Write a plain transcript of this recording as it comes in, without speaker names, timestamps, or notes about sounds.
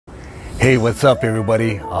Hey, what's up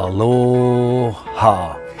everybody?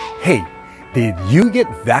 Aloha. Hey, did you get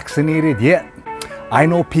vaccinated yet? I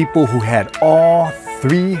know people who had all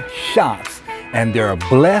 3 shots and they're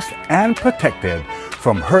blessed and protected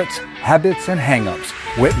from hurts, habits, and hang-ups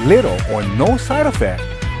with little or no side effect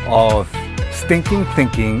of stinking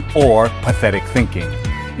thinking or pathetic thinking.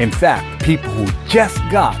 In fact, people who just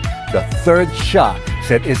got the 3rd shot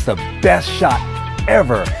said it's the best shot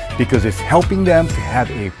ever because it's helping them to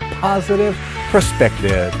have a positive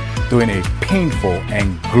perspective during a painful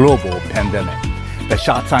and global pandemic. The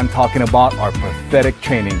shots I'm talking about are Prophetic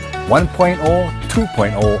Training 1.0,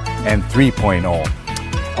 2.0, and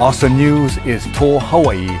 3.0. Awesome news is TOL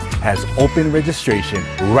Hawaii has open registration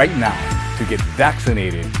right now to get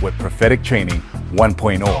vaccinated with Prophetic Training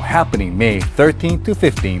 1.0 happening May 13 to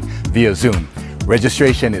 15 via Zoom.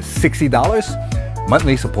 Registration is $60.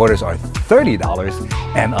 Monthly supporters are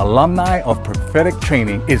 $30, and alumni of Prophetic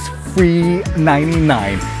Training is free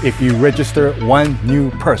 $99 if you register 1 new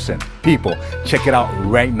person. People, check it out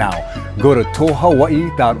right now. Go to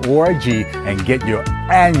tolhawaii.org and get your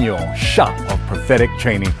annual shot of Prophetic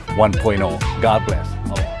Training 1.0. God bless.